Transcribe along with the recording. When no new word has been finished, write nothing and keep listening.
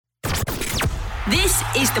This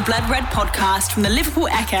is the Blood Red podcast from the Liverpool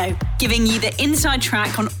Echo, giving you the inside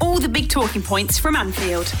track on all the big talking points from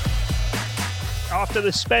Anfield. After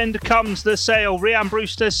the spend comes the sale. Ryan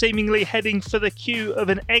Brewster seemingly heading for the queue of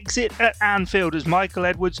an exit at Anfield as Michael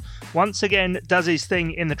Edwards once again does his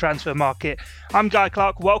thing in the transfer market. I'm Guy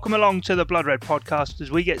Clark. Welcome along to the Blood Red podcast as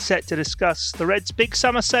we get set to discuss the Reds' big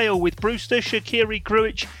summer sale with Brewster, Shaqiri,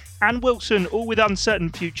 Grujic and Wilson, all with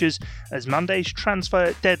uncertain futures as Monday's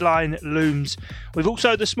transfer deadline looms. We've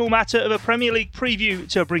also the small matter of a Premier League preview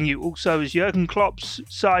to bring you, also as Jurgen Klopp's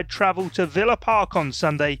side travel to Villa Park on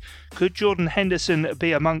Sunday. Could Jordan Henderson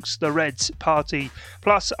be amongst the Reds' party?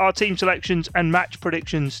 Plus our team selections and match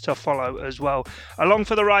predictions to follow as well. Along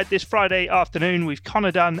for the ride this Friday afternoon with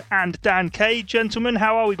Connor Dunn and Dan Kay. Gentlemen,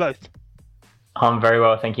 how are we both? I'm very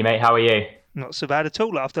well, thank you, mate. How are you? Not so bad at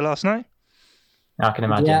all after last night. I can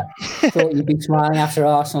imagine. Yeah, thought you'd be smiling after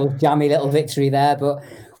Arsenal's jammy little victory there, but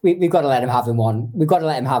we've got to let him have one. We've got to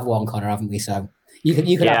let him have one, Connor, haven't we? So you can.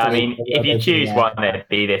 Yeah, I mean, if you choose one, it'd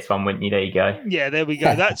be this one, wouldn't you? There you go. Yeah, there we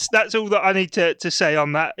go. That's all that I need to say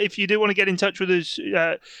on that. If you do want to get in touch with us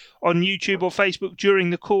on YouTube or Facebook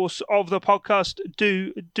during the course of the podcast,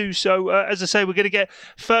 do so. As I say, we're going to get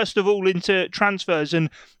first of all into transfers,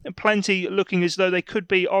 and plenty looking as though they could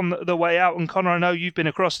be on the way out. And Connor, I know you've been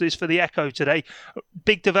across this for the Echo today.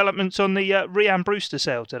 Big developments on the Ryan Brewster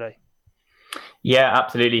sale today. Yeah,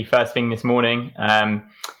 absolutely. First thing this morning,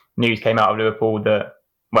 news came out of Liverpool that,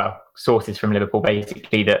 well, sources from Liverpool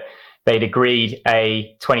basically, that they'd agreed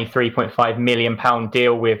a £23.5 million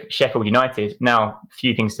deal with Sheffield United. Now, a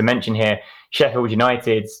few things to mention here. Sheffield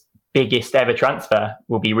United's biggest ever transfer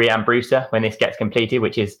will be Ryan Brewster when this gets completed,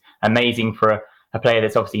 which is amazing for a player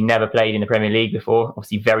that's obviously never played in the Premier League before,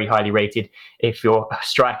 obviously very highly rated. If you're a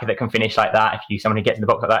striker that can finish like that, if you're someone who gets in the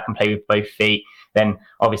box like that, can play with both feet, then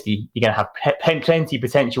obviously you're going to have plenty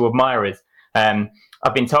potential admirers.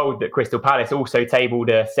 I've been told that Crystal Palace also tabled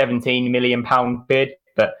a £17 million bid,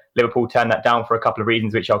 but Liverpool turned that down for a couple of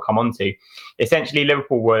reasons, which I'll come on to. Essentially,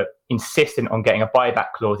 Liverpool were insistent on getting a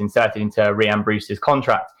buyback clause inserted into Ryan Brewster's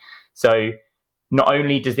contract. So not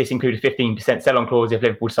only does this include a 15% sell-on clause if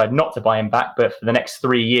Liverpool decide not to buy him back, but for the next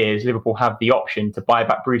 3 years, Liverpool have the option to buy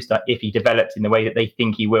back Brewster if he develops in the way that they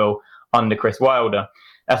think he will under Chris Wilder.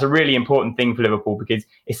 That's a really important thing for Liverpool because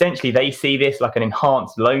essentially they see this like an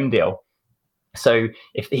enhanced loan deal. So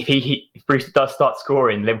if Brewster does start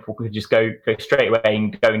scoring, Liverpool could just go straight away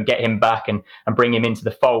and go and get him back and bring him into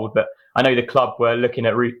the fold. But I know the club were looking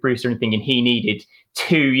at Brewster and thinking he needed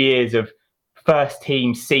 2 years of first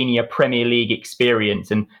team senior Premier League experience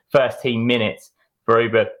and first team minutes for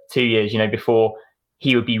over 2 years, before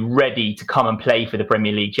he would be ready to come and play for the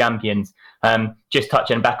Premier League champions. Just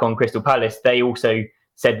touching back on Crystal Palace, they also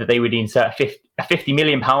said that they would insert a £50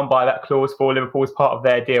 million buyback clause for Liverpool as part of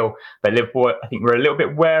their deal. But Liverpool, I think, were a little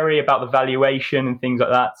bit wary about the valuation and things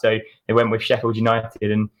like that. So they went with Sheffield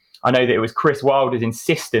United. And I know that it was Chris Wilder's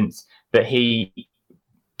insistence that he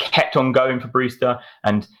kept on going for Brewster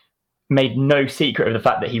and made no secret of the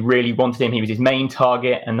fact that he really wanted him. He was his main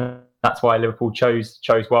target. And that's why Liverpool chose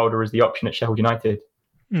Wilder as the option at Sheffield United.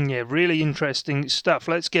 Yeah, really interesting stuff.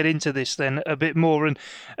 Let's get into this then a bit more. And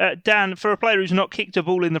Dan, for a player who's not kicked a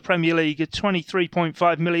ball in the Premier League, a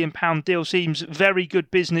 £23.5 million deal seems very good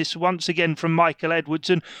business once again from Michael Edwards.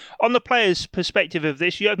 And on the player's perspective of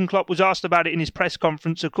this, Jurgen Klopp was asked about it in his press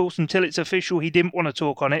conference. Of course, until it's official, he didn't want to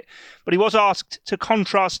talk on it. But he was asked to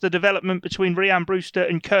contrast the development between Ryan Brewster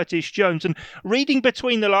and Curtis Jones. And reading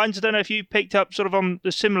between the lines, I don't know if you picked up sort of on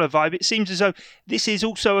the similar vibe, it seems as though this is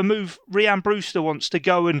also a move Ryan Brewster wants to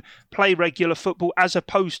go and play regular football as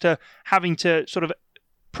opposed to having to sort of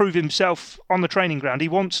prove himself on the training ground. He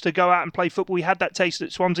wants to go out and play football. He had that taste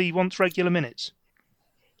at Swansea. He wants regular minutes.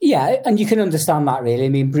 Yeah, and you can understand that, really. I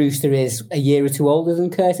mean, Brewster is a year or two older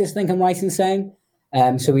than Curtis, I think I'm right in saying.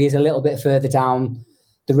 So he is a little bit further down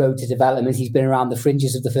the road to development. He's been around the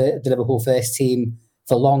fringes of the Liverpool first team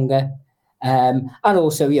for longer. And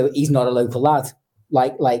also, he's not a local lad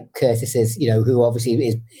like Curtis is, who obviously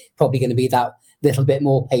is probably going to be that little bit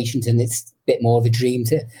more patient, and it's a bit more of a dream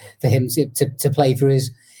for him to play for his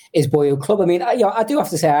boyhood club. I mean, I do have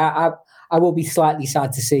to say, I will be slightly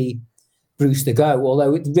sad to see Brewster go,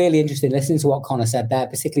 although it's really interesting listening to what Connor said there,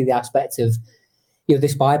 particularly the aspect of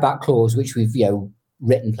this buyback clause, which we've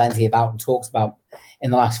written plenty about and talked about in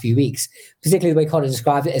the last few weeks, particularly the way Connor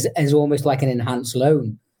described it as almost like an enhanced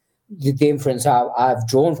loan. The inference I've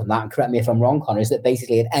drawn from that, and correct me if I'm wrong, Connor, is that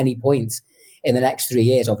basically at any point in the next 3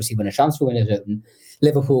 years, obviously when a transfer window is open,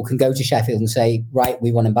 Liverpool can go to Sheffield and say, right,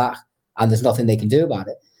 we want him back, and there's nothing they can do about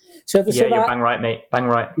it. So you're bang right, mate. Bang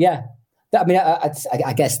right. Yeah. I mean,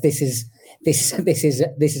 I guess this is this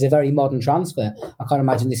is a very modern transfer. I can't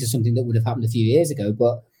imagine this is something that would have happened a few years ago.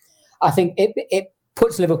 But I think it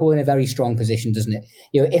puts Liverpool in a very strong position, doesn't it?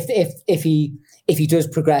 If he does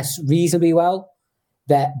progress reasonably well,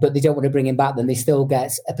 but they don't want to bring him back, then they still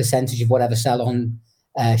get a percentage of whatever sell on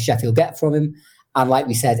Sheffield get from him. And like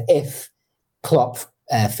we said, if Klopp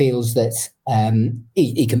feels that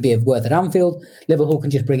he can be of worth at Anfield, Liverpool can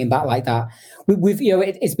just bring him back like that.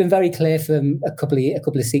 It's been very clear for a couple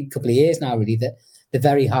of years now, really, that the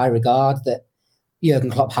very high regard that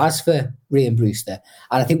Jurgen Klopp has for Ryan Brewster,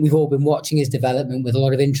 and I think we've all been watching his development with a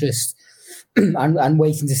lot of interest and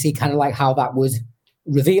waiting to see kind of like how that would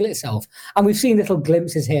reveal itself. And we've seen little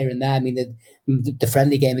glimpses here and there. I mean, the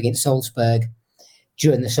friendly game against Salzburg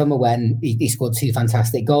during the summer when he scored 2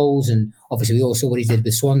 fantastic goals, and obviously we all saw what he did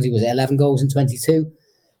with Swansea. Was it 11 goals in 22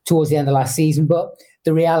 towards the end of last season? But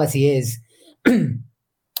the reality is,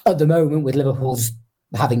 at the moment, with Liverpool's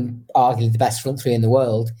having arguably the best front three in the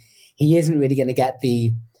world, he isn't really going to get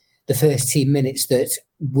the first team minutes that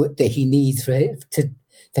he needs for him to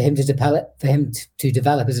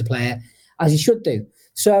develop as a player, as he should do.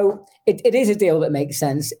 So it is a deal that makes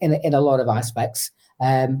sense in a lot of aspects.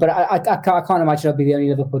 But I can't imagine I'll be the only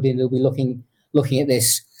Liverpool team who'll be looking at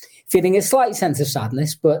this, feeling a slight sense of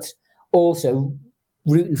sadness, but also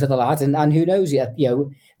rooting for the lad. And who knows yet?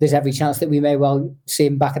 There's every chance that we may well see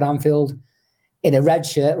him back at Anfield in a red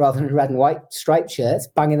shirt rather than a red and white striped shirt,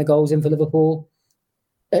 banging the goals in for Liverpool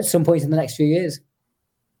at some point in the next few years.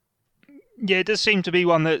 Yeah, it does seem to be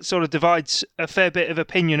one that sort of divides a fair bit of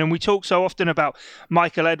opinion. And we talk so often about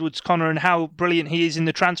Michael Edwards, Connor, and how brilliant he is in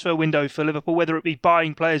the transfer window for Liverpool, whether it be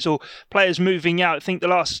buying players or players moving out. I think the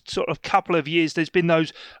last sort of couple of years, there's been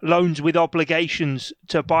those loans with obligations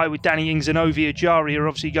to buy with Danny Ings and Ovie Ejaria are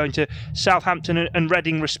obviously going to Southampton and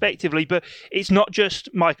Reading respectively. But it's not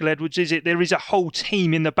just Michael Edwards, is it? There is a whole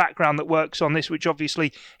team in the background that works on this, which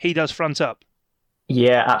obviously he does front up.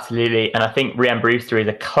 Yeah, absolutely. And I think Ryan Brewster is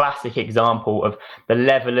a classic example of the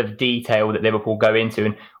level of detail that Liverpool go into,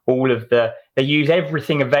 and they use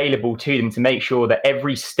everything available to them to make sure that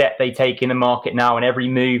every step they take in the market now and every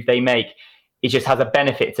move they make, it just has a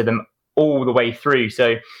benefit to them all the way through.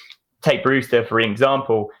 So take Brewster, for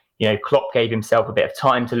example. Klopp gave himself a bit of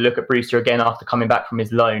time to look at Brewster again after coming back from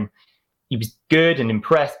his loan. He was good and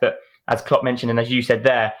impressed, but as Klopp mentioned, and as you said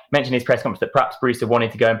there, mentioned in his press conference that perhaps Brewster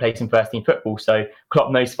wanted to go and play some first-team football. So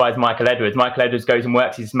Klopp notifies Michael Edwards. Michael Edwards goes and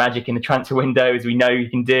works his magic in the transfer window, as we know he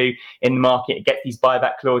can do in the market, gets these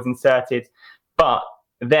buyback clauses inserted. But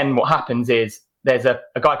then what happens is there's a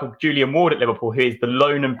guy called Julian Ward at Liverpool who is the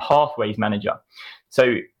loan and pathways manager.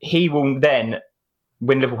 So he will then,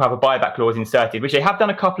 when Liverpool have a buyback clause inserted, which they have done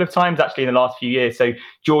a couple of times actually in the last few years. So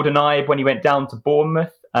Jordan Ibe, when he went down to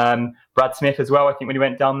Bournemouth, Brad Smith as well, I think when he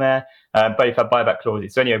went down there, both had buyback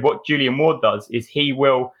clauses. So anyway, what Julian Ward does is he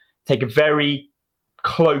will take a very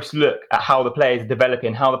close look at how the players are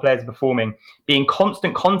developing, how the players are performing, be in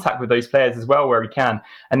constant contact with those players as well where he can,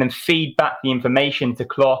 and then feed back the information to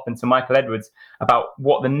Klopp and to Michael Edwards about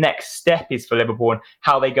what the next step is for Liverpool and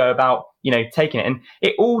how they go about, taking it. And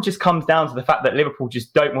it all just comes down to the fact that Liverpool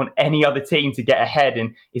just don't want any other team to get ahead,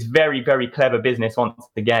 and it's very, very clever business once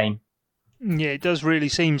the game. Yeah, it does really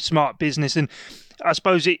seem smart business, and I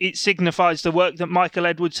suppose it signifies the work that Michael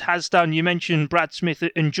Edwards has done. You mentioned Brad Smith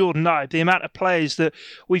and Jordan Ibe, the amount of players that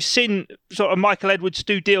we've seen sort of Michael Edwards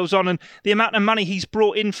do deals on, and the amount of money he's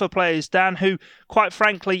brought in for players, Dan, who quite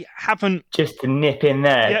frankly haven't... Just to nip in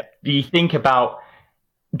there, Yep. You think about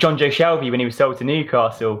John Joe Shelby when he was sold to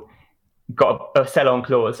Newcastle, got a sell-on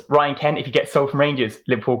clause. Ryan Kent, if he gets sold from Rangers,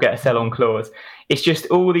 Liverpool get a sell-on clause. It's just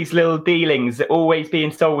all these little dealings that always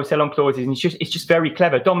being sold with sell-on clauses, and it's just very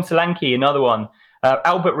clever. Dom Solanke, another one.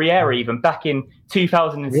 Albert Riera, even back in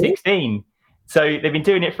 2016. Really? So they've been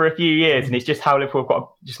doing it for a few years, and it's just how Liverpool have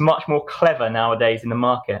got just much more clever nowadays in the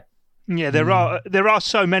market. Yeah, there are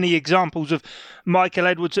so many examples of Michael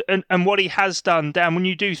Edwards and what he has done, Dan, when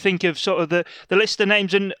you do think of sort of the list of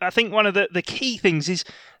names. And I think one of the key things is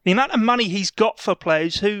the amount of money he's got for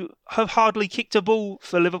players who have hardly kicked a ball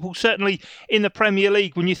for Liverpool, certainly in the Premier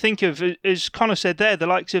League. When you think of, as Connor said there, the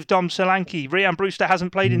likes of Dom Solanke, Ryan Brewster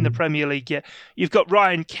hasn't played in the Premier League yet. You've got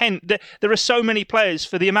Ryan Kent. There are so many players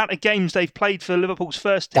for the amount of games they've played for Liverpool's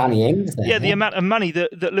first team. Danny Ings. Yeah, the amount of money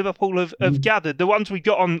that Liverpool have gathered. The ones we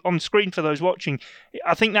got on screen for those watching,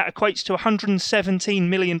 I think that equates to £117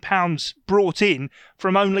 million brought in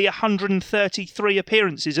from only 133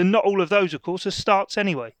 appearances. And not all of those, of course, are starts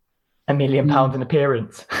anyway. £1 million an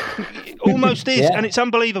appearance. Almost is, and it's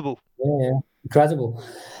unbelievable. Yeah, incredible.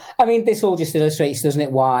 I mean, this all just illustrates, doesn't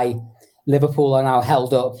it, why Liverpool are now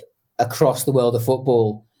held up across the world of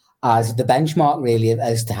football as the benchmark, really,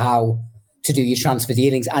 as to how to do your transfer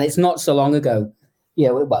dealings. And it's not so long ago,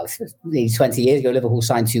 it's nearly 20 years ago, Liverpool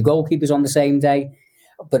signed 2 goalkeepers on the same day.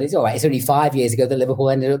 But it's all right. It's only 5 years ago that Liverpool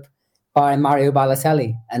ended up buying Mario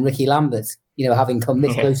Balotelli and Ricky Lambert, having come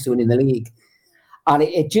this close to winning the league. And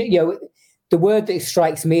the word that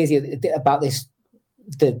strikes me is about this,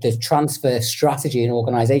 the transfer strategy and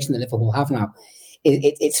organisation that Liverpool have now.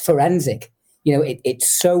 It's forensic.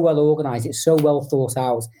 It's so well organised. It's so well thought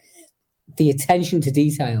out. The attention to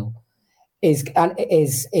detail is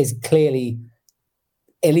clearly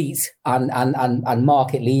elite and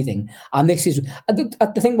market leading. And this is, I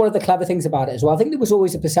think, one of the clever things about it as well. I think there was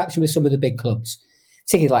always a perception with some of the big clubs,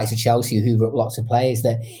 particularly like Chelsea, who hoover up lots of players,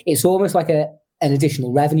 that it's almost like an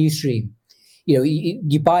additional revenue stream.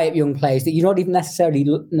 You buy up young players that you're not even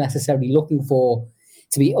necessarily looking for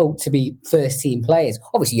to be first team players.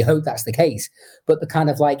 Obviously, you hope that's the case, but the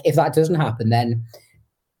kind of like, if that doesn't happen, then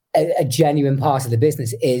a genuine part of the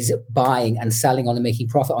business is buying and selling on and making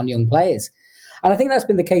profit on young players. And I think that's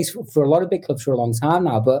been the case for a lot of big clubs for a long time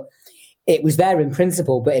now. But it was there in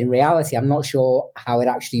principle, but in reality, I'm not sure how it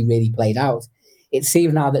actually really played out. It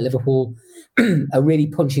seems now that Liverpool are really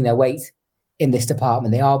punching their weight in this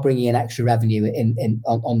department. They are bringing in extra revenue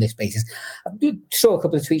on this basis. I saw a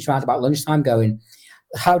couple of tweets around about lunchtime going,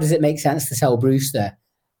 how does it make sense to sell Brewster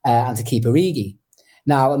and to keep Origi?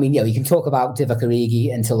 Now, I mean, you can talk about Divock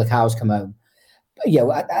Origi until the cows come home.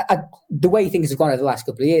 But, the way things have gone over the last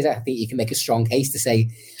couple of years, I think you can make a strong case to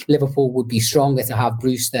say Liverpool would be stronger to have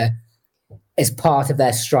Brewster as part of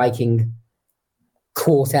their striking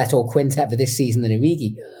quartet or quintet for this season than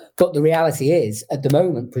Origi. But the reality is, at the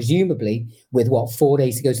moment, presumably, with 4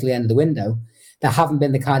 days to go to the end of the window, there haven't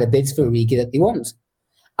been the kind of bids for Origi that they want.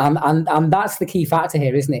 And that's the key factor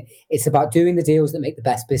here, isn't it? It's about doing the deals that make the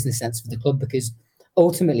best business sense for the club, because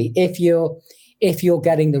ultimately, if you're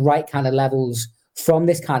getting the right kind of levels from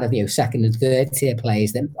this kind of second and third tier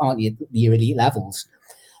players that aren't your elite levels,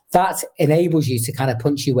 that enables you to kind of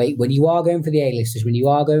punch your weight when you are going for the A-listers, when you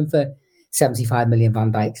are going for 75 million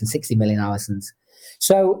Van Dijks and 60 million Alissons.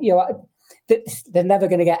 So, they're never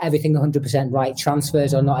going to get everything 100% right.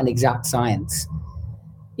 Transfers are not an exact science.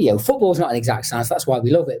 Football's not an exact science. That's why we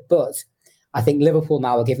love it. But I think Liverpool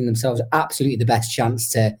now are giving themselves absolutely the best chance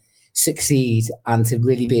to succeed and to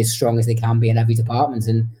really be as strong as they can be in every department.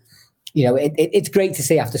 And, it's great to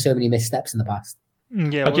see after so many missteps in the past.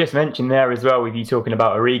 Yeah, I just mentioned there as well, with you talking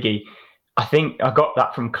about Origi, I think I got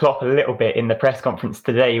that from Klopp a little bit in the press conference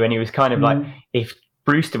today, when he was kind of like, if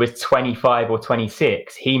Brewster was 25 or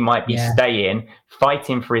 26, he might be staying,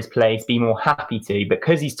 fighting for his place, be more happy to,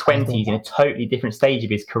 because he's 20, he's in a totally different stage of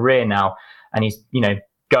his career now, and he's,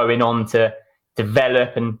 going on to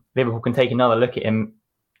develop, and Liverpool can take another look at him.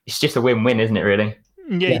 It's just a win-win, isn't it, really?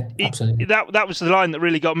 Yeah, absolutely. That was the line that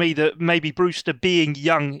really got me, that maybe Brewster, being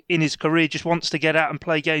young in his career, just wants to get out and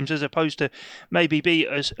play games as opposed to maybe be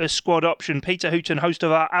a squad option. Peter Houghton, host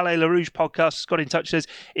of our Allez Le Rouge podcast, has got in touch, says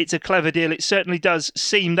it's a clever deal. It certainly does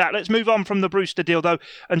seem that. Let's move on from the Brewster deal, though,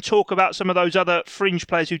 and talk about some of those other fringe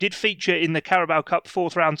players who did feature in the Carabao Cup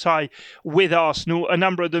 4th round tie with Arsenal. A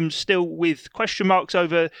number of them still with question marks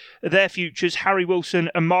over their futures. Harry Wilson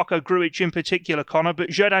and Marko Grujic in particular, Connor. But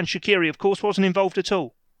Xherdan Shaqiri, of course, wasn't involved at all.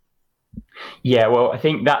 Yeah, well, I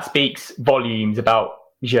think that speaks volumes about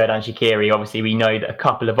Xherdan Shaqiri. Obviously, we know that a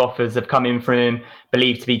couple of offers have come in from him,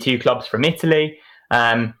 believed to be 2 clubs from Italy.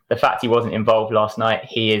 The fact he wasn't involved last night,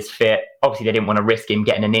 he is fit. Obviously, they didn't want to risk him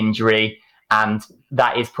getting an injury, and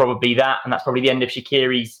that is probably that. And that's probably the end of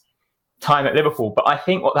Shaqiri's time at Liverpool. But I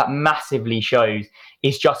think what that massively shows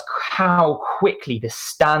is just how quickly the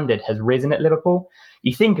standard has risen at Liverpool.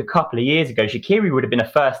 You think a couple of years ago, Shaqiri would have been a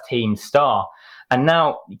first-team star. And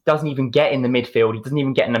now he doesn't even get in the midfield. He doesn't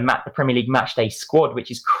even get in the Premier League matchday squad,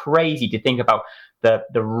 which is crazy to think about the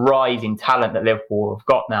rise in talent that Liverpool have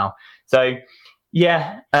got now. So,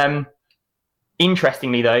 yeah.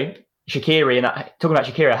 Interestingly, though, Shaqiri, and talking about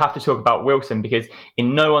Shaqiri, I have to talk about Wilson, because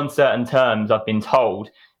in no uncertain terms, I've been told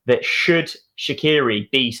that should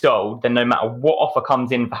Shaqiri be sold, then no matter what offer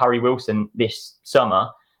comes in for Harry Wilson this summer,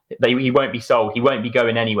 he won't be sold. He won't be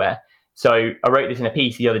going anywhere. So I wrote this in a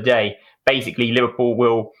piece the other day. Basically,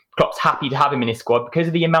 Klopp's happy to have him in his squad because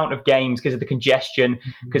of the amount of games, because of the congestion,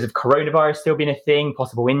 because of coronavirus still being a thing,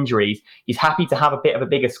 possible injuries. He's happy to have a bit of a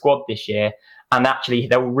bigger squad this year. And actually,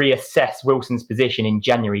 they'll reassess Wilson's position in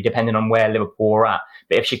January, depending on where Liverpool are at.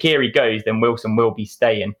 But if Shaqiri goes, then Wilson will be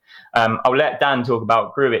staying. I'll let Dan talk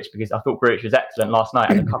about Grujic, because I thought Grujic was excellent last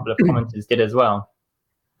night, and a couple of commenters did as well.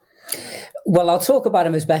 Well, I'll talk about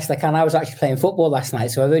him as best I can. I was actually playing football last night,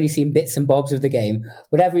 so I've only seen bits and bobs of the game.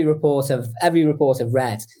 But every report I've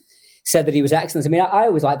read said that he was excellent. I mean, I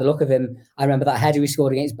always liked the look of him. I remember that header he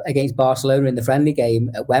scored against Barcelona in the friendly game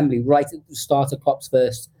at Wembley, right at the start of Klopp's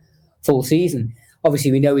first full season.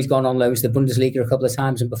 Obviously, we know he's gone on loan to the Bundesliga a couple of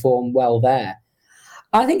times and performed well there.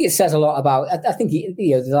 I think it says a lot about. I think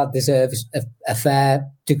that deserves a fair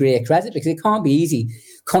degree of credit, because it can't be easy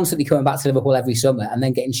constantly coming back to Liverpool every summer and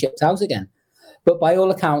then getting shipped out again. But by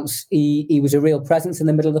all accounts, he was a real presence in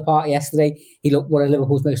the middle of the park yesterday. He looked one of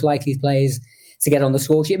Liverpool's most likely players to get on the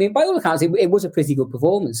score sheet. I mean, by all accounts, it was a pretty good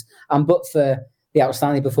performance. And but for the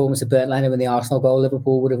outstanding performance of Bernd Leno in the Arsenal goal,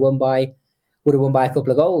 Liverpool would have won by a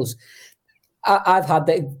couple of goals. I've had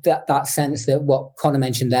that sense that what Connor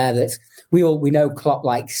mentioned there, that we know Klopp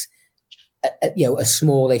likes a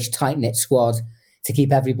smallish, tight-knit squad to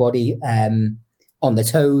keep everybody on their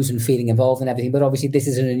toes and feeling involved and everything. But obviously, this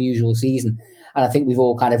is an unusual season. And I think we've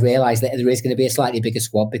all kind of realised that there is going to be a slightly bigger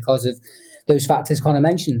squad because of those factors Connor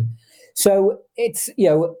mentioned. So it's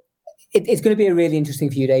it's going to be a really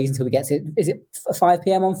interesting few days until we get to, is it 5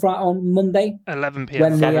 p.m. on Monday? 11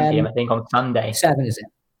 p.m. 7 p.m. I think on Sunday. 7, is it?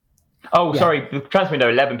 Oh, yeah. Sorry, the transfer window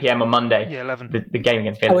 11 p.m. on Monday. Yeah, 11. The game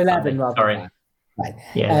against Villa. 11 rather. Sorry. Right.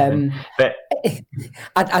 Yeah, but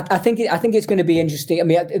I think it's going to be interesting. I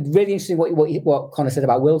mean, really interesting what Connor said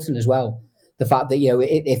about Wilson as well. The fact that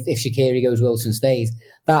if Shaqiri goes, Wilson stays.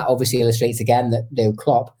 That obviously illustrates again that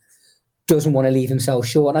Klopp doesn't want to leave himself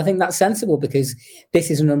short, and I think that's sensible, because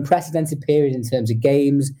this is an unprecedented period in terms of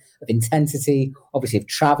games, of intensity, obviously of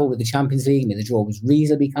travel with the Champions League. I mean, the draw was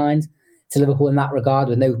reasonably kind to Liverpool in that regard,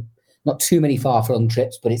 with not too many far-flung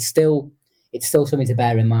trips, but it's still something to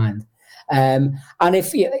bear in mind. And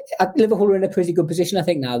if Liverpool are in a pretty good position, I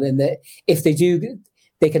think now, then that if they do,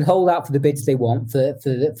 they can hold out for the bids they want for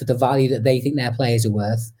the value that they think their players are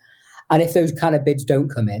worth. And if those kind of bids don't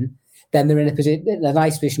come in, then they're in a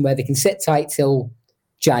nice position where they can sit tight till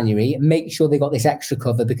January and make sure they got this extra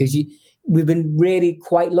cover, because we've been really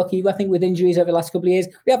quite lucky, I think, with injuries over the last couple of years.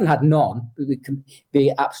 We haven't had none. It can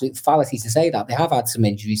be absolute fallacy to say that. They have had some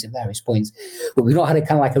injuries at various points, but we've not had a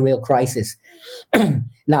kind of like a real crisis.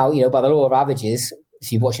 Now, by the law of averages,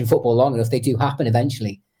 if you're watching football long enough, they do happen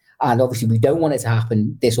eventually. And obviously we don't want it to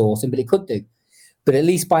happen this autumn, but it could do. But at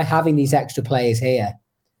least by having these extra players here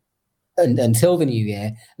until the new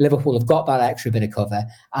year, Liverpool have got that extra bit of cover,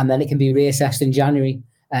 and then it can be reassessed in January.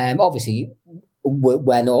 Obviously,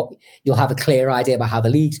 you'll have a clear idea about how the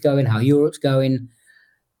league's going, how Europe's going.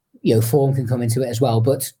 Form can come into it as well.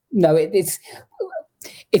 But no, it's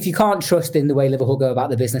if you can't trust in the way Liverpool go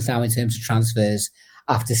about the business now in terms of transfers,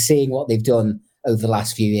 after seeing what they've done over the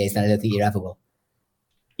last few years, then I don't think you ever will.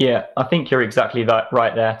 Yeah, I think you're exactly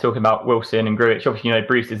right there, talking about Wilson and Grujic. Obviously,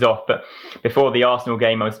 Bruce is off, but before the Arsenal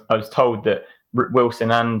game, I was told that Wilson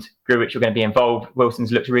and Grujic were going to be involved.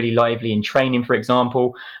 Wilson's looked really lively in training, for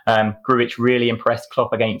example. Grujic really impressed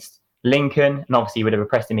Klopp against Lincoln, and obviously would have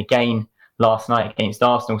impressed him again last night against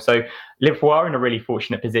Arsenal. So Liverpool are in a really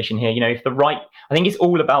fortunate position here. I think it's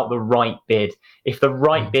all about the right bid. If the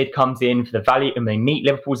right bid comes in for the value and they meet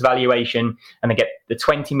Liverpool's valuation and they get the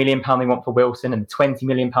 £20 million they want for Wilson and the £20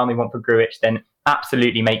 million they want for Grujic, then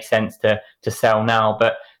absolutely makes sense to sell now.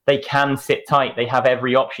 But they can sit tight. They have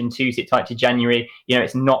every option to sit tight to January.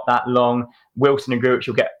 It's not that long. Wilson and Grujic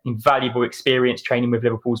will get invaluable experience training with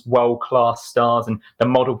Liverpool's world-class stars and the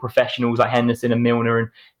model professionals like Henderson and Milner. And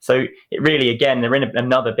so it really, again, they're in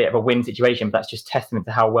another bit of a win situation, but that's just testament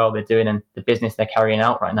to how well they're doing and the business they're carrying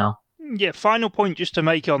out right now. Yeah, final point just to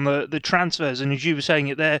make on the transfers, and as you were saying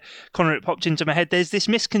it there, Connor, it popped into my head. There's this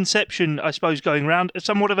misconception, I suppose, going around,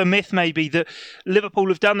 somewhat of a myth maybe, that Liverpool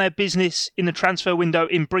have done their business in the transfer window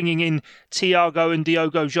in bringing in Thiago and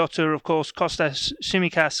Diogo Jota. Of course, Kostas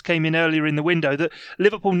Tsimikas came in earlier in the window. That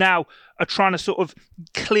Liverpool now are trying to sort of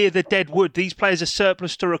clear the dead wood. These players are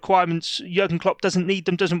surplus to requirements. Jurgen Klopp doesn't need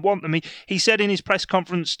them, doesn't want them. He said in his press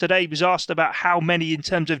conference today, he was asked about how many in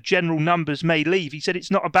terms of general numbers may leave. He said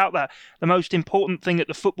it's not about that. The most important thing at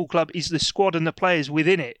the football club is the squad and the players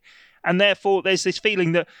within it. And therefore, there's this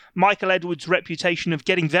feeling that Michael Edwards' reputation of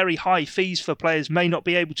getting very high fees for players may not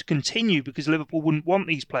be able to continue because Liverpool wouldn't want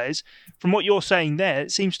these players. From what you're saying there,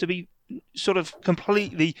 it seems to be sort of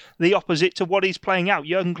completely the opposite to what is playing out.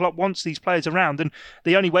 Jurgen Klopp wants these players around, and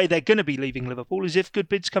the only way they're going to be leaving Liverpool is if good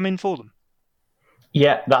bids come in for them.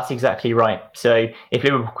 Yeah, that's exactly right. So if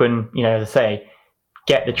Liverpool can, as I say,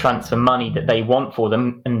 get the transfer money that they want for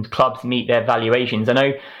them and clubs meet their valuations. I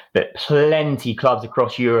know that plenty of clubs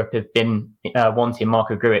across Europe have been wanting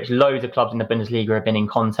Marko Grujic. Loads of clubs in the Bundesliga have been in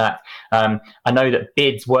contact. I know that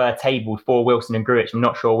bids were tabled for Wilson and Grujic. I'm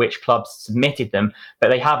not sure which clubs submitted them, but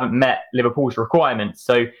they haven't met Liverpool's requirements.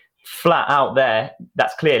 So flat out there,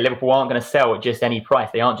 that's clear. Liverpool aren't going to sell at just any price.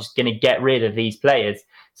 They aren't just going to get rid of these players.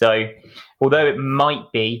 So although it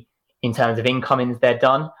might be in terms of incomings they're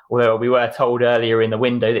done, although we were told earlier in the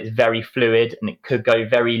window that it's very fluid and it could go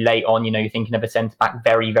very late on, you're thinking of a centre-back,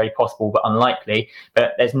 very, very possible, but unlikely.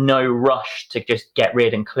 But there's no rush to just get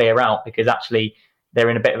rid and clear out, because actually they're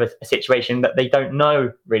in a bit of a situation that they don't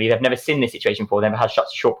know, really. They've never seen this situation before. They've never had such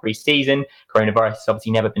a short pre-season. Coronavirus has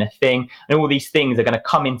obviously never been a thing. And all these things are going to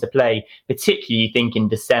come into play, particularly, you think, in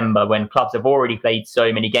December, when clubs have already played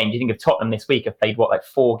so many games. You think of Tottenham this week have played,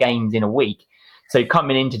 4 games in a week. So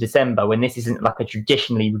coming into December, when this isn't like a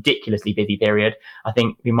traditionally ridiculously busy period, I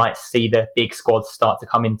think we might see the big squads start to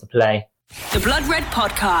come into play. The Blood Red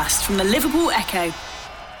Podcast from the Liverpool Echo.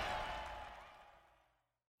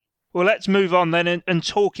 Well, let's move on then, and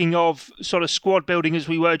talking of sort of squad building as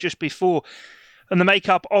we were just before, and the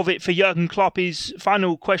makeup of it for Jurgen Klopp. His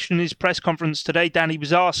final question in his press conference today, Danny,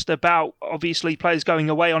 was asked about, obviously, players going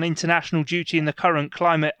away on international duty in the current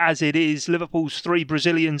climate as it is. Liverpool's 3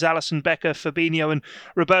 Brazilians, Alisson Becker, Fabinho and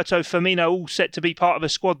Roberto Firmino, all set to be part of a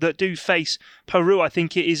squad that do face Peru. I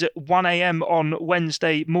think it is at 1 a.m. on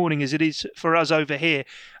Wednesday morning, as it is for us over here.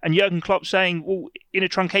 And Jurgen Klopp saying, well, in a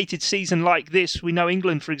truncated season like this, we know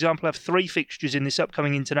England, for example, have 3 fixtures in this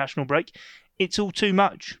upcoming international break. It's all too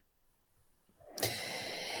much.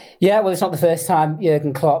 Yeah, well, it's not the first time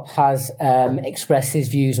Jurgen Klopp has expressed his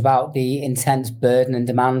views about the intense burden and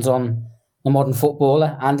demands on a modern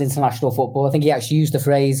footballer and international football. I think he actually used the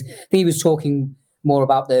phrase, I think he was talking more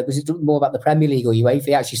about the Premier League or UEFA.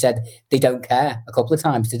 He actually said they don't care a couple of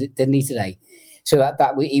times, didn't he, today? So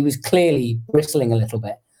that he was clearly bristling a little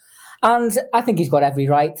bit. And I think he's got every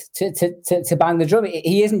right to bang the drum.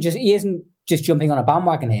 He isn't just jumping on a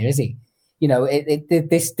bandwagon here, is he?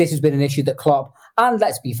 This has been an issue that Klopp, and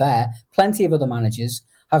let's be fair, plenty of other managers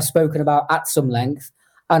have spoken about at some length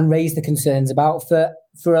and raised the concerns about for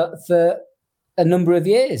a number of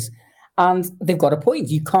years. And they've got a point.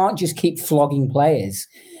 You can't just keep flogging players,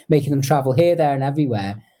 making them travel here, there and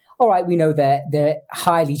everywhere. All right, we know they're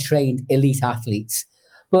highly trained elite athletes,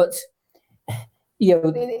 but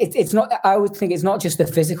it's not. I would think it's not just the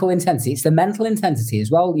physical intensity; it's the mental intensity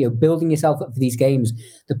as well. Building yourself up for these games,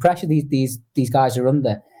 the pressure these guys are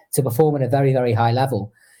under to perform at a very, very high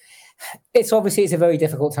level. It's a very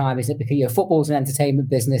difficult time, isn't it? Because football's an entertainment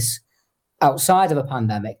business outside of a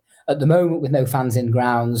pandemic. At the moment, with no fans in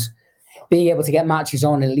grounds, being able to get matches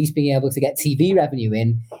on and at least being able to get TV revenue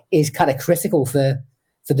in is kind of critical for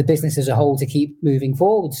the business as a whole to keep moving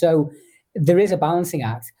forward. So there is a balancing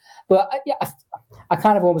act, but I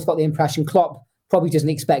kind of almost got the impression Klopp probably doesn't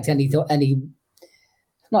expect any, not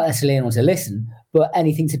necessarily anyone to listen, but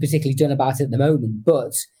anything to particularly done about it at the moment.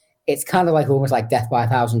 But it's kind of almost like death by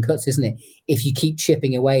 1,000 cuts, isn't it? If you keep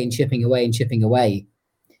chipping away and chipping away and chipping away,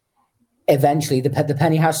 eventually the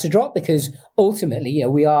penny has to drop, because ultimately,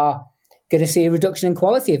 we are going to see a reduction in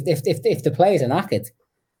quality if the players are knackered.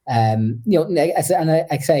 And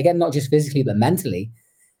I say again, not just physically but mentally.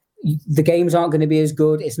 The games aren't going to be as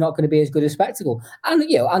good. It's not going to be as good a spectacle. And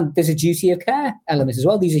and there's a duty of care element as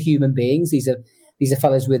well. These are human beings. These are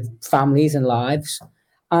fellas with families and lives,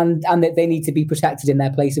 and that they need to be protected in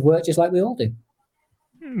their place of work, just like we all do.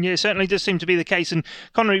 Yeah, it certainly does seem to be the case. And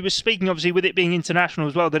Connery was speaking, obviously, with it being international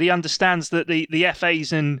as well, that he understands that the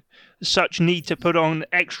FAs and such need to put on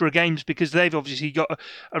extra games because they've obviously got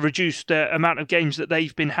a reduced amount of games that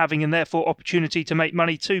they've been having, and therefore opportunity to make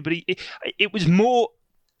money too. But it was more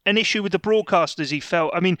an issue with the broadcasters, he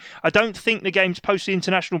felt. I mean, I don't think the games post the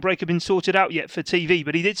international break have been sorted out yet for TV,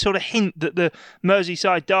 but he did sort of hint that the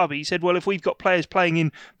Merseyside derby, he said, well, if we've got players playing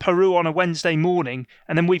in Peru on a Wednesday morning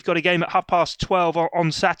and then we've got a game at 12:30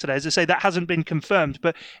 on Saturday, as I say, that hasn't been confirmed,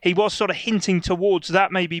 but he was sort of hinting towards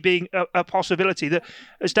that maybe being a possibility. That,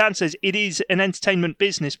 as Dan says, it is an entertainment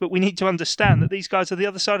business, but we need to understand that these guys are the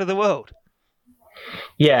other side of the world.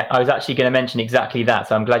 Yeah, I was actually going to mention exactly that,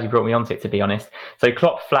 so I'm glad you brought me onto it, to be honest. So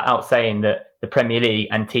Klopp flat out saying that the Premier League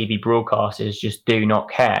and TV broadcasters just do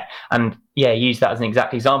not care. And yeah, use that as an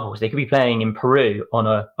exact example, because they could be playing in Peru on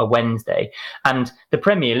a Wednesday. And the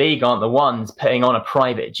Premier League aren't the ones putting on a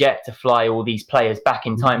private jet to fly all these players back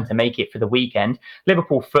in time to make it for the weekend.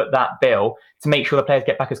 Liverpool foot that bill to make sure the players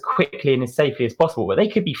get back as quickly and as safely as possible. But they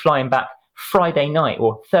could be flying back Friday night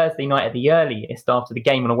or Thursday night at the earliest after the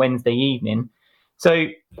game on a Wednesday evening. So,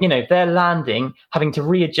 if they're landing, having to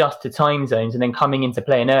readjust to time zones and then coming into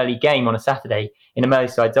play an early game on a Saturday in a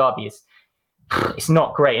Merseyside derby, it's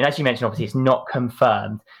not great. And as you mentioned, obviously, it's not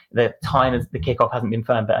confirmed. The time of the kickoff hasn't been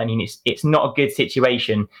confirmed. But I mean, it's not a good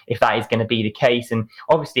situation if that is going to be the case. And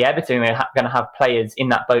obviously, Everton are going to have players in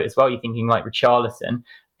that boat as well. You're thinking like Richarlison,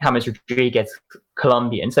 James Rodriguez,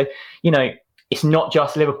 Colombian. So, it's not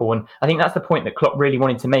just Liverpool. And I think that's the point that Klopp really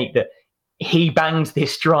wanted to make, that he bangs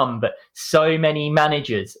this drum, but so many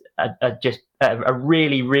managers are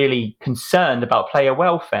really, really concerned about player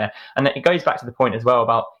welfare. And it goes back to the point as well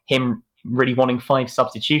about him really wanting 5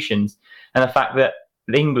 substitutions, and the fact that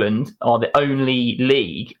England are the only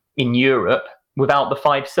league in Europe without the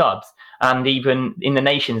 5 subs. And even in the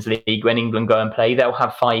Nations League, when England go and play, they'll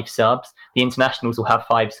have 5 subs. The internationals will have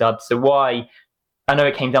 5 subs. So why? I know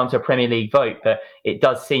it came down to a Premier League vote, but it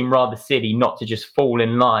does seem rather silly not to just fall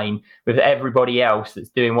in line with everybody else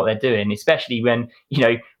that's doing what they're doing, especially when,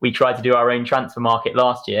 we tried to do our own transfer market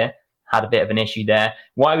last year, had a bit of an issue there.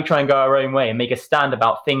 Why we try and go our own way and make a stand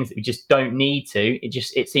about things that we just don't need to?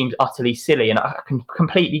 It seems utterly silly. And I can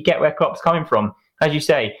completely get where Klopp's coming from. As you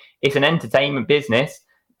say, it's an entertainment business.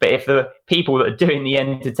 But if the people that are doing the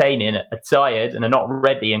entertaining are tired and are not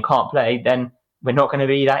ready and can't play, then we're not going to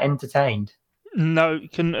be that entertained. No,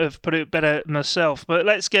 couldn't have put it better myself. But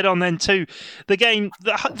let's get on then to the game,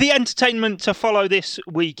 the entertainment to follow this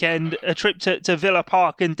weekend, a trip to Villa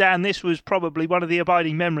Park. And Dan, this was probably one of the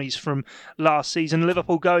abiding memories from last season.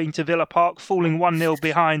 Liverpool going to Villa Park, falling 1-0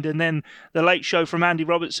 behind, and then the late show from Andy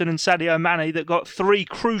Robertson and Sadio Mane that got 3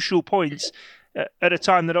 crucial points at a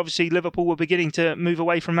time that obviously Liverpool were beginning to move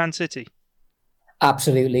away from Man City.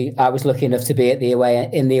 Absolutely. I was lucky enough to be at the away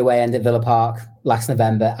end at Villa Park last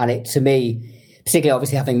November, and it, to me, particularly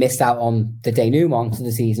obviously having missed out on the denouement to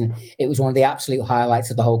the season, it was one of the absolute highlights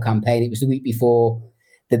of the whole campaign. It was the week before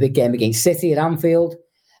the big game against City at Anfield.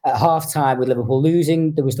 At half-time, with Liverpool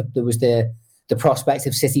losing, there was the prospect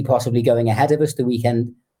of City possibly going ahead of us the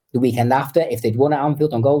weekend after if they'd won at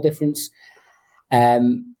Anfield on goal difference.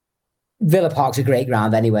 Villa Park's a great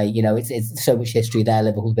ground anyway. It's so much history there.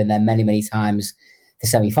 Liverpool have been there many, many times, the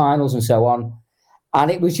semi-finals and so on. And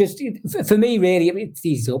it was just, for me, really, it's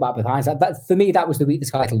easy to talk about behind that. But for me, that was the week the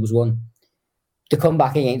title was won. To come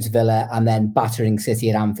back against Villa and then battering City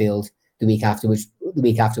at Anfield the week after,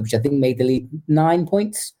 which I think made the league 9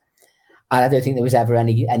 points. And I don't think there was ever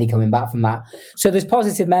any coming back from that. So there's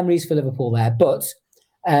positive memories for Liverpool there. But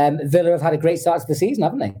Villa have had a great start to the season,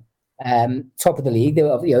 haven't they? Top of the league. They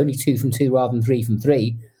were only 2 from 2 rather than 3 from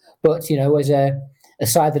 3. But, as a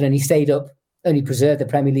side that only preserved the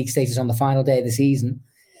Premier League status on the final day of the season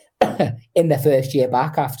in their first year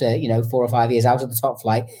back after, 4 or 5 years out of the top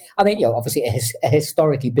flight. I think, obviously a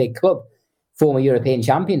historically big club, former European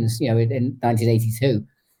champions, in 1982.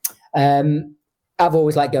 I've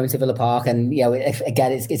always liked going to Villa Park, and,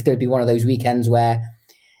 again, it's going to be one of those weekends where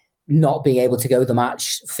not being able to go to the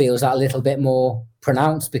match feels that a little bit more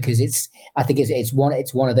pronounced, because I think it's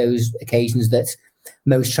one of those occasions that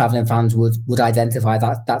most travelling fans would identify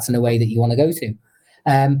that's an away that you want to go to.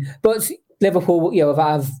 But Liverpool,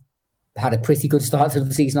 have had a pretty good start to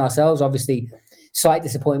the season ourselves. Obviously, slight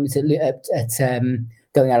disappointment at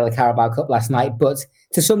going out of the Carabao Cup last night, but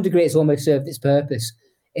to some degree, it's almost served its purpose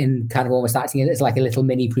in kind of almost acting as like a little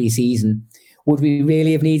mini pre-season. Would we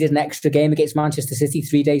really have needed an extra game against Manchester City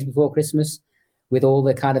 3 days before Christmas, with all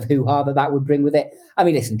the kind of hoo-ha that would bring with it? I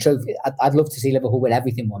mean, listen, trophy. I'd love to see Liverpool win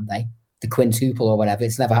everything one day. The quintuple or whatever.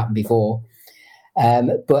 It's never happened before.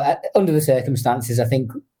 But under the circumstances, I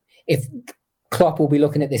think if Klopp will be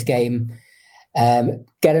looking at this game,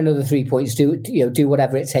 get another 3 points, do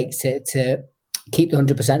whatever it takes to keep the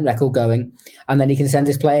 100% record going, and then he can send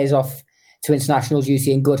his players off to international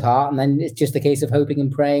duty in good heart, and then it's just a case of hoping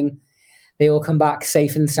and praying they all come back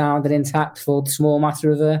safe and sound and intact for the small matter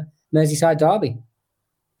of a Merseyside derby.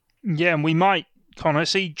 Yeah, and we might, Connor,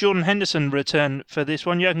 see Jordan Henderson return for this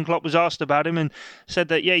one. Jurgen Klopp was asked about him and said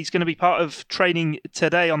that he's going to be part of training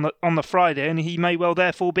today on the Friday, and he may well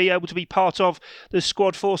therefore be able to be part of the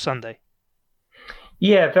squad for Sunday.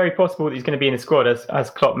 Yeah, very possible that he's going to be in the squad. As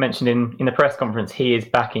Klopp mentioned in the press conference, he is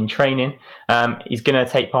back in training. He's going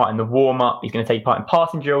to take part in the warm-up. He's going to take part in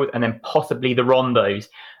passing drills and then possibly the rondos.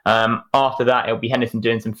 After that, it'll be Henderson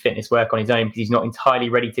doing some fitness work on his own because he's not entirely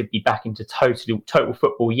ready to be back into total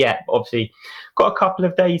football yet. But obviously, got a couple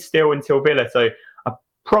of days still until Villa, so I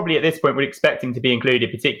probably at this point would expect him to be included,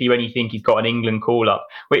 particularly when you think he's got an England call-up,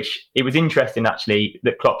 which it was interesting actually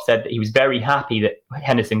that Klopp said that he was very happy that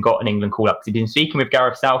Henderson got an England call-up because he'd been speaking with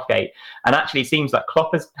Gareth Southgate, and actually it seems like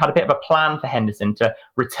Klopp has had a bit of a plan for Henderson to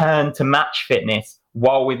return to match fitness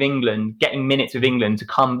while with England, getting minutes with England to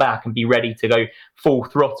come back and be ready to go full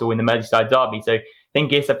throttle in the Merseyside derby. So I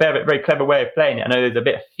think it's a very clever way of playing it. I know there's a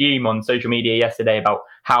bit of fume on social media yesterday about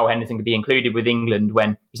how Henderson could be included with England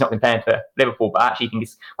when he's not been playing for Liverpool, but I actually think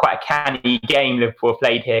it's quite a canny game Liverpool have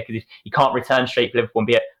played here, because if you can't return straight for Liverpool and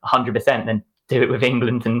be at 100%, then do it with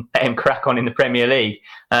England and let him crack on in the Premier League.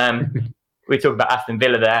 We talk about Aston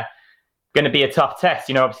Villa there. Going to be a tough test.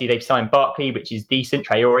 Obviously they've signed Barkley, which is decent.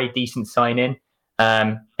 Traore, decent sign-in.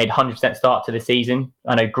 Made 100% start to the season.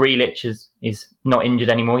 I know Grealish is not injured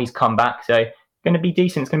anymore. He's come back. So going to be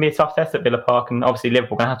decent. It's going to be a tough test at Villa Park. And obviously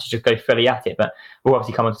Liverpool going to have to just go fully at it. But we'll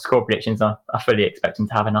obviously come on to score predictions. I fully expect them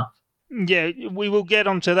to have enough. Yeah, we will get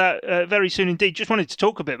onto that very soon indeed. Just wanted to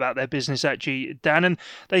talk a bit about their business, actually, Dan. And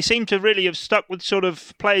they seem to really have stuck with sort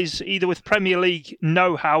of players either with Premier League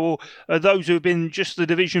know-how or those who have been just the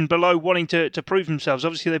division below wanting to prove themselves.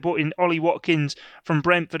 Obviously, they brought in Ollie Watkins from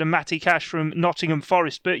Brentford and Matty Cash from Nottingham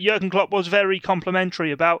Forest. But Jurgen Klopp was very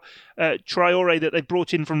complimentary about Traore that they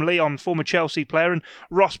brought in from Lyon, former Chelsea player, and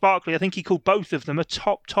Ross Barkley. I think he called both of them a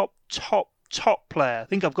top player. I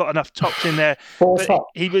think I've got enough tops in there. Top.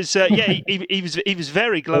 He was, he was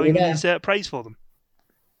very glowing in his praise for them.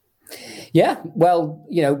 Yeah, well,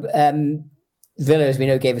 Villa, as we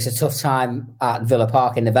know, gave us a tough time at Villa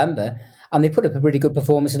Park in November, and they put up a pretty good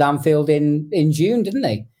performance at Anfield in June, didn't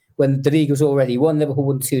they? When the league was already won, Liverpool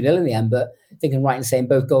won 2-0 in the end, but I think I'm right in saying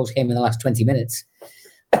both goals came in the last 20 minutes.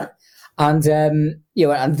 And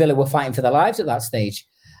Villa were fighting for their lives at that stage.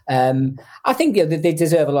 I think they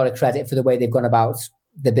deserve a lot of credit for the way they've gone about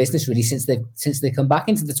the business really since they come back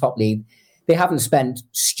into the top league. They haven't spent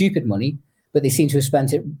stupid money, but they seem to have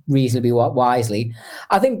spent it reasonably wisely.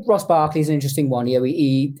 I think Ross Barkley is an interesting one.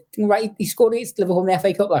 He scored against Liverpool in the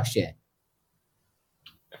FA Cup last year.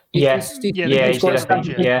 Yeah.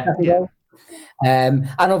 And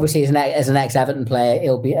obviously as an ex-Everton player,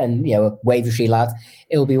 he'll be, and a Wavertree lad,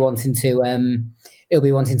 he'll be wanting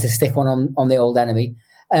to stick one on the old enemy.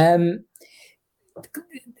 To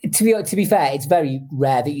be fair, it's very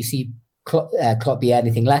rare that you see Klopp be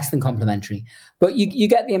anything less than complimentary. But you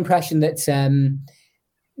get the impression that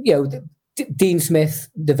Dean Smith,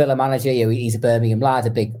 the Villa manager, he's a Birmingham lad,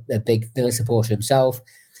 a big Villa supporter himself.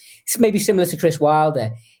 It's maybe similar to Chris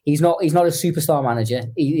Wilder. He's not a superstar manager.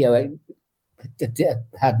 He had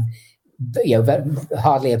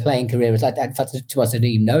hardly a playing career. In fact, to us, I didn't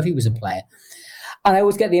even know if he was a player. And I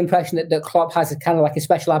always get the impression that Klopp has a kind of like a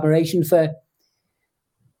special admiration for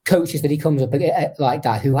coaches that he comes up like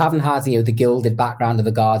that, who haven't had the gilded background of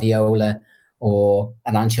a Guardiola or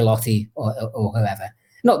an Ancelotti or whoever.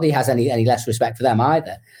 Not that he has any less respect for them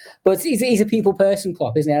either. But he's a people person,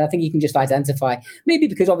 Klopp, isn't he? And I think you can just identify, maybe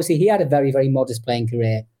because obviously he had a very, very modest playing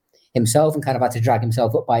career himself and kind of had to drag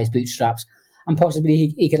himself up by his bootstraps. And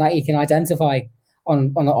possibly he can identify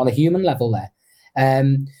on a human level there.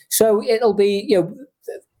 So it'll be,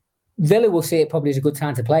 Villa will see it probably as a good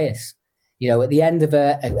time to play us. At the end of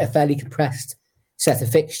a fairly compressed set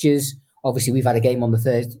of fixtures. Obviously, we've had a game on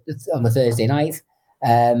the Thursday night,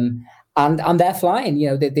 and they're flying.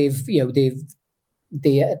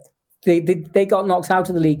 They got knocked out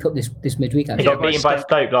of the League Cup this midweek. They got beaten by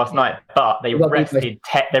Stoke last night, but they rested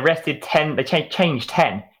 10. They changed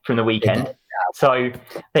 10 from the weekend. So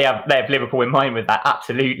they have Liverpool in mind with that,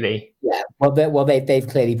 absolutely. Yeah, well, they've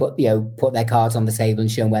clearly put their cards on the table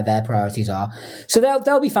and shown where their priorities are. So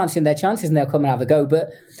they'll be fancying their chances and they'll come and have a go.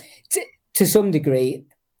 But to some degree,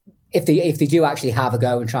 if they do actually have a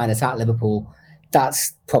go and try and attack Liverpool,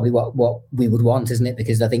 that's probably what we would want, isn't it?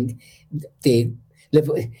 Because I think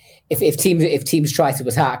if teams try to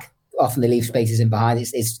attack, often they leave spaces in behind.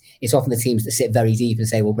 It's often the teams that sit very deep and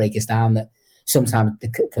say, "We'll break us down." That sometimes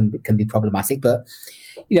can be problematic. But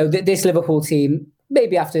this Liverpool team,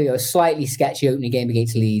 maybe after a slightly sketchy opening game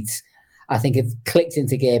against Leeds, I think have clicked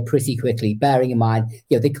into gear pretty quickly. Bearing in mind,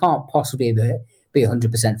 they can't possibly be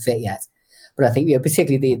 100% fit yet. But I think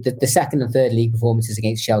particularly the second and third league performances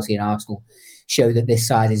against Chelsea and Arsenal show that this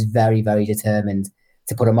side is very, very determined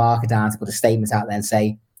to put a marker down, to put a statement out there and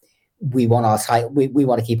say, we want our title, we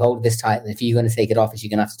want to keep hold of this title. If you're going to take it off us, you're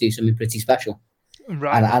going to have to do something pretty special.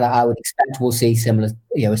 Right. And I would expect we'll see a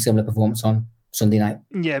similar performance on Sunday night.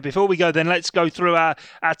 Yeah, before we go then, let's go through our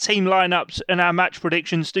team lineups and our match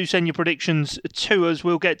predictions. Do send your predictions to us.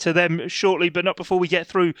 We'll get to them shortly, but not before we get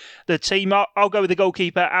through the team. I'll go with the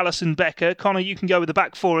goalkeeper, Alisson Becker. Connor, you can go with the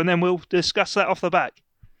back four, and then we'll discuss that off the back.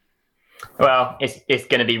 Well, it's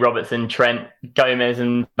going to be Robertson, Trent, Gomez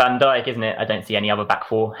and Van Dijk, isn't it? I don't see any other back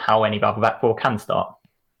four, how any other back four can start.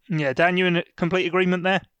 Yeah, Dan, you in complete agreement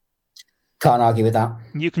there? Can't argue with that.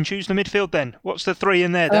 You can choose the midfield then. What's the three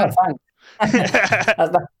in there, Dan? Oh,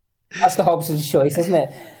 that's the Hobson's choice, isn't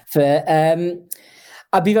it?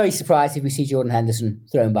 I'd be very surprised if we see Jordan Henderson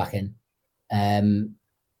thrown back in. Can't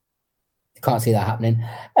see that happening.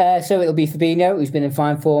 So it'll be Fabinho, who's been in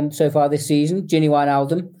fine form so far this season, Gini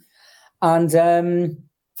Wijnaldum, and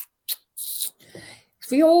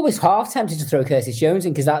we're always half tempted to throw Curtis Jones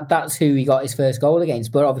in because that's who he got his first goal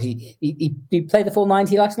against. But obviously, he played the full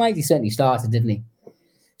 90 last night. He certainly started, didn't he?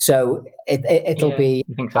 So it'll be.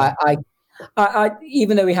 I think so. I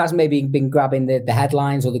even though he has maybe been grabbing the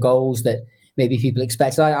headlines or the goals that maybe people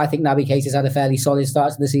expect, I think Naby Keita's had a fairly solid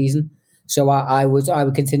start to the season. So I would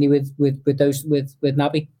continue with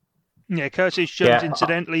Naby. Yeah, Curtis Jones,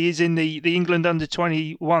 incidentally, is in the England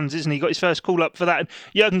under-21s, isn't he? Got his first call-up for that. And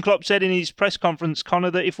Jurgen Klopp said in his press conference,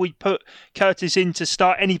 Connor, that if we put Curtis in to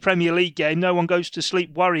start any Premier League game, no one goes to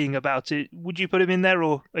sleep worrying about it. Would you put him in there,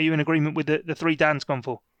 or are you in agreement with the three Dan's gone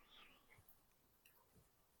for?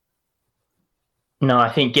 No,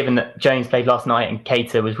 I think given that Jones played last night and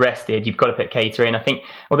Keita was rested, you've got to put Keita in. I think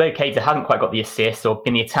although Keita hasn't quite got the assists or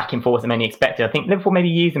been the attacking force that many expected, I think Liverpool maybe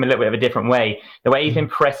used him a little bit of a different way. The way he's been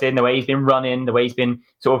pressing, the way he's been running, the way he's been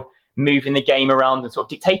sort of moving the game around and sort of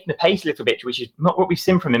dictating the pace a little bit, which is not what we've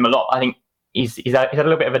seen from him a lot. I think he's had a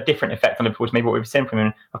little bit of a different effect on Liverpool to maybe what we've seen from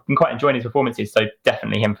him. I've been quite enjoying his performances, so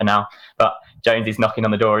definitely him for now. But Jones is knocking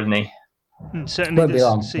on the door, isn't he? Certainly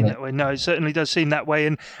does seem that way. No, it certainly does seem that way.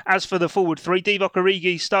 And as for the forward three, Divock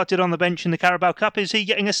Origi started on the bench in the Carabao Cup. Is he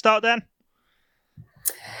getting a start, Dan?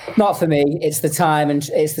 Not for me. It's the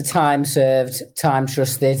time served, time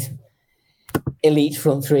trusted, elite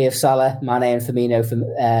front three of Salah, Mane, and Firmino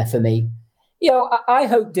for me. I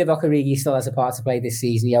hope Divock Origi still has a part to play this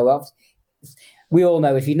season. We all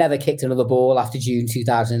know if he never kicked another ball after June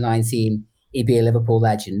 2019, he'd be a Liverpool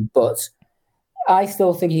legend. But I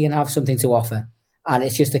still think he can have something to offer. And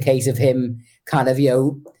it's just a case of him kind of,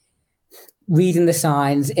 reading the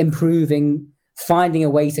signs, improving, finding a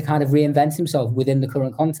way to kind of reinvent himself within the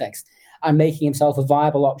current context and making himself a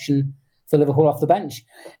viable option for Liverpool off the bench.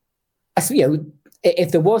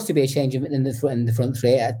 If there was to be a change in the front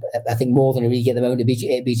three, I think more than Origi at the moment,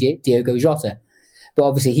 it'd be Diogo Jota. But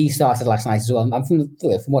obviously he started last night as well. And from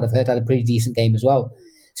what I've heard, had a pretty decent game as well.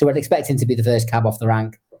 So I'd expect him to be the first cab off the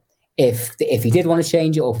rank if he did want to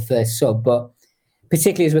change it or for first sub. But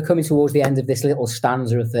particularly as we're coming towards the end of this little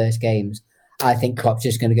stanza of first games, I think Klopp's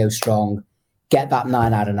just going to go strong, get that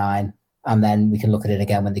 9 out of 9, and then we can look at it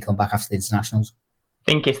again when they come back after the internationals.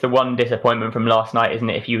 I think it's the one disappointment from last night, isn't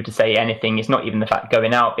it? If you were to say anything, it's not even the fact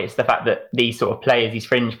going out, but it's the fact that these sort of players, these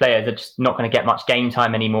fringe players, are just not going to get much game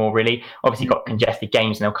time anymore, really. Obviously, got congested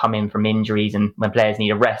games and they'll come in from injuries and when players need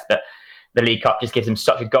a rest, but the League Cup just gives them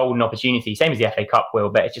such a golden opportunity, same as the FA Cup will,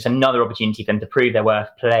 but it's just another opportunity for them to prove their worth,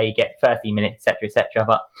 play, get 30 minutes, etc.,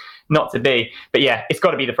 but not to be. But yeah, it's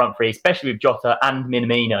got to be the front three, especially with Jota and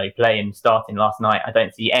Minamino starting last night. I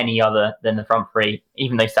don't see any other than the front three,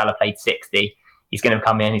 even though Salah played 60. He's going to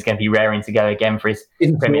come in, he's going to be raring to go again for his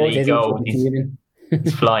Premier League goal.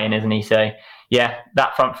 He's flying, isn't he? So yeah,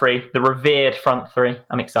 that front three, the revered front three,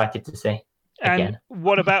 I'm excited to see. And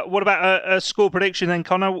what about a score prediction then,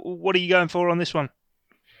 Connor? What are you going for on this one?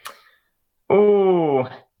 Oh,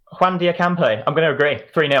 Juan Diacampo. I'm going to agree.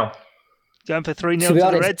 3-0. Going for 3-0 to the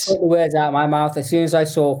honest, Reds. Took the words out of my mouth. As soon as I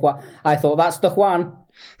saw Juan, I thought, that's the Juan.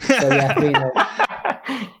 So yeah,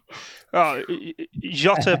 3-0. Oh,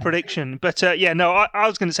 Jota prediction. But I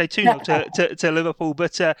was going to say 2-0 to Liverpool.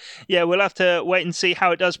 But we'll have to wait and see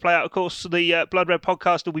how it does play out. Of course, the Blood Red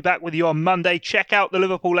podcast will be back with you on Monday. Check out the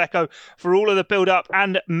Liverpool Echo for all of the build-up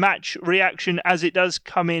and match reaction as it does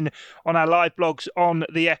come in on our live blogs on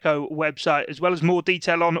the Echo website, as well as more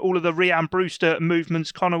detail on all of the Rhian Brewster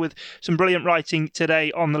movements. Connor with some brilliant writing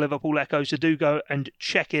today on the Liverpool Echo, so do go and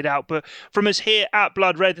check it out. But from us here at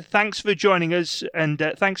Blood Red, thanks for joining us and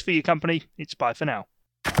thanks for your company. It's bye for now.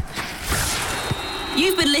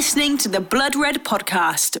 You've been listening to the Blood Red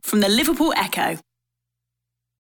podcast from the Liverpool Echo.